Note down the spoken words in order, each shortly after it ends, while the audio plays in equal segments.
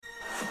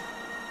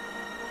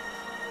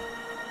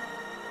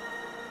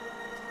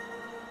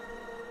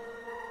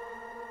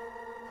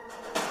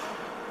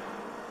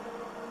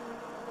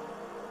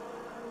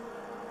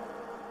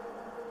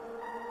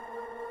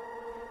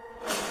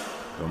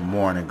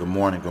Good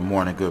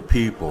morning, good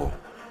people.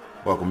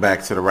 Welcome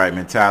back to The Right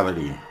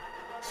Mentality.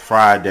 It's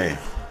Friday.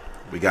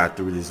 We got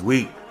through this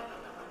week.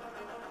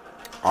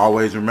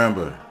 Always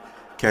remember,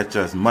 catch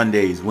us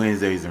Mondays,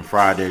 Wednesdays, and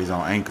Fridays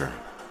on Anchor.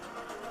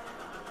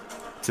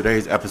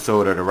 Today's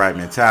episode of The Right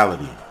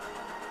Mentality.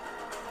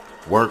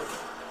 Work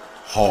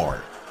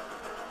hard.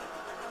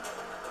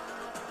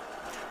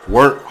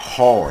 Work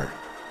hard.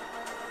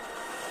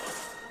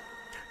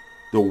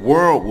 The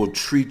world will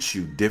treat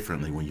you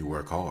differently when you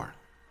work hard.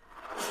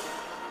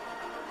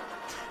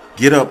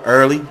 Get up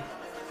early,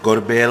 go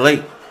to bed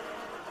late.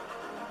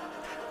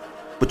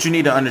 But you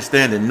need to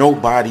understand that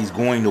nobody's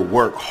going to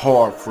work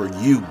hard for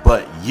you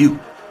but you.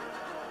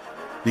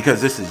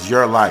 Because this is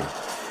your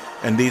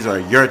life. And these are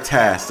your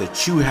tasks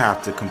that you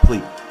have to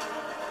complete.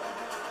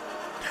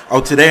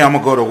 Oh, today I'm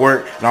going to go to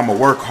work and I'm going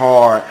to work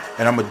hard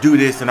and I'm going to do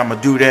this and I'm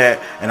going to do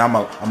that. And I'm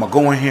going to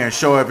go in here and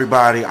show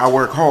everybody I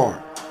work hard.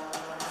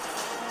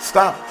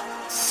 Stop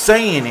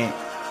saying it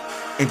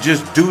and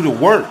just do the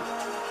work.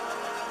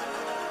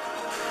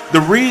 The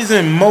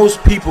reason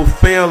most people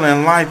fail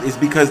in life is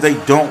because they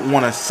don't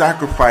want to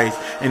sacrifice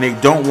and they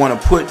don't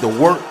want to put the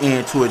work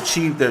in to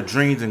achieve their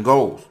dreams and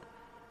goals.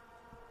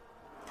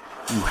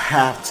 You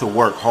have to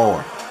work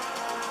hard.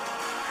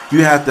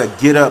 You have to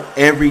get up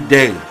every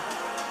day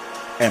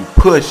and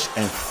push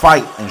and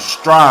fight and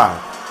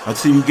strive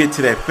until you get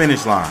to that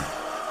finish line.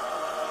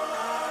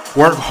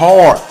 Work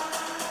hard.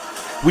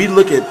 We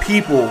look at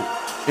people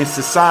in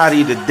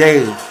society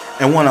today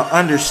and want to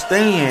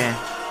understand,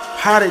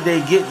 how did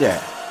they get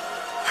that?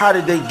 How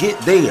did they get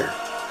there?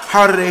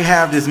 How do they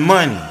have this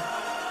money?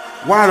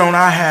 Why don't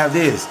I have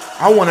this?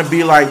 I want to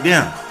be like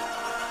them.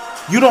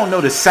 You don't know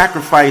the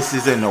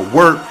sacrifices and the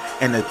work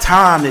and the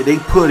time that they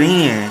put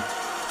in.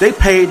 They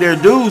paid their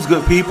dues,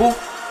 good people.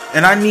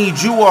 And I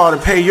need you all to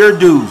pay your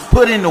dues.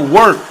 Put in the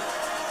work.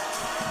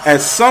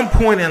 At some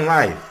point in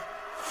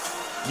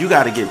life, you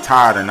got to get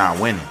tired of not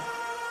winning.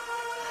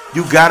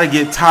 You got to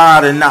get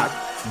tired of not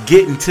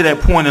getting to that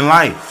point in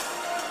life.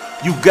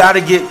 You got to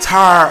get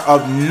tired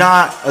of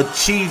not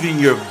achieving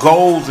your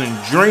goals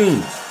and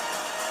dreams.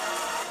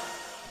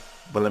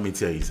 But let me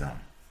tell you something.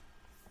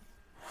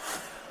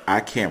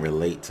 I can't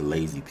relate to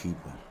lazy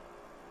people.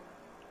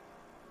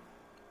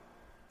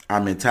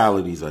 Our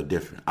mentalities are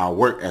different. Our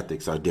work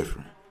ethics are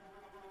different.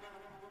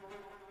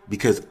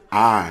 Because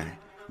I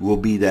will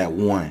be that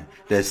one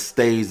that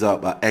stays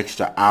up an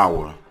extra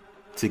hour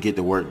to get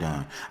the work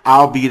done.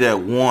 I'll be that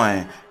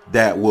one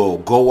that will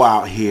go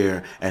out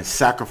here and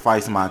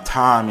sacrifice my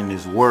time in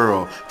this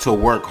world to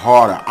work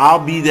harder.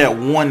 I'll be that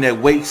one that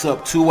wakes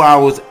up 2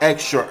 hours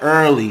extra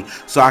early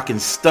so I can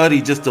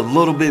study just a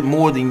little bit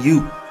more than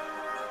you.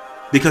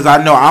 Because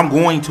I know I'm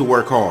going to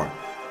work hard.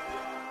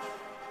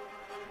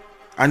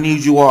 I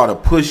need you all to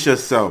push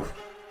yourself.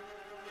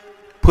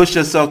 Push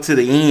yourself to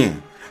the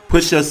end.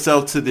 Push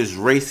yourself to this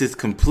race is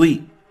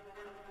complete.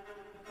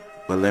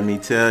 But let me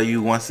tell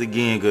you once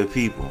again, good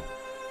people,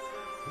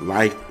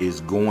 life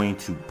is going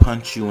to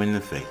punch you in the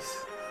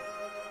face.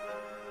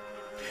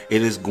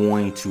 It is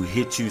going to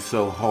hit you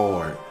so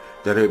hard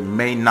that it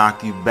may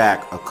knock you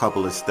back a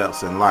couple of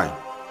steps in life.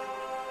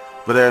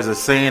 But there's a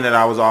saying that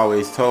I was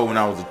always told when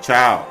I was a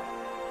child.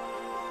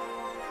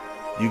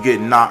 You get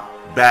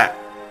knocked back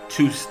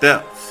 2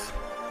 steps.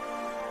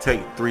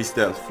 Take 3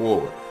 steps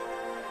forward.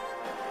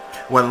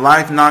 When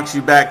life knocks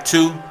you back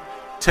 2,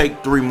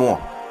 take 3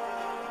 more.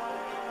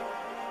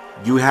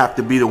 You have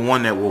to be the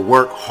one that will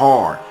work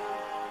hard.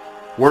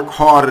 Work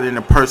harder than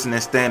the person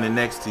that's standing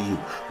next to you.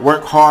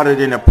 Work harder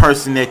than the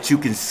person that you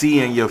can see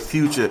in your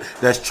future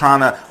that's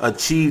trying to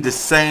achieve the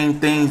same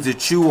things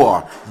that you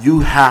are. You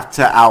have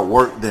to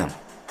outwork them.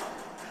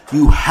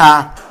 You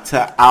have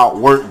to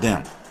outwork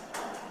them.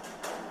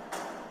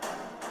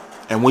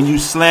 And when you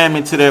slam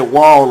into that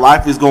wall,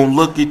 life is going to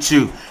look at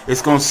you.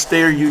 It's going to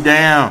stare you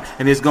down.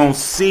 And it's going to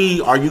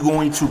see, are you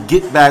going to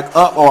get back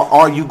up or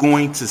are you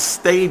going to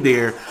stay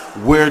there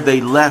where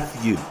they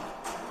left you?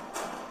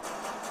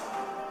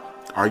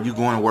 Are you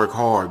going to work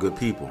hard, good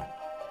people?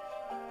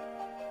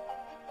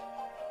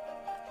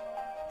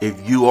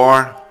 If you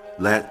are,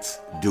 let's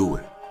do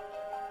it.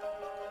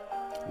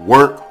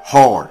 Work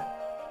hard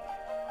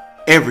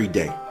every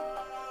day.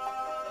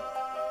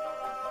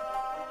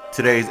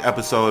 Today's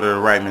episode of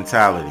The Right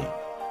Mentality.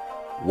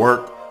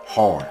 Work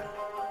hard.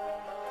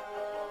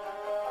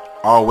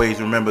 Always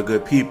remember,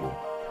 good people,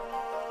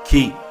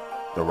 keep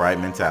the right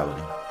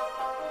mentality.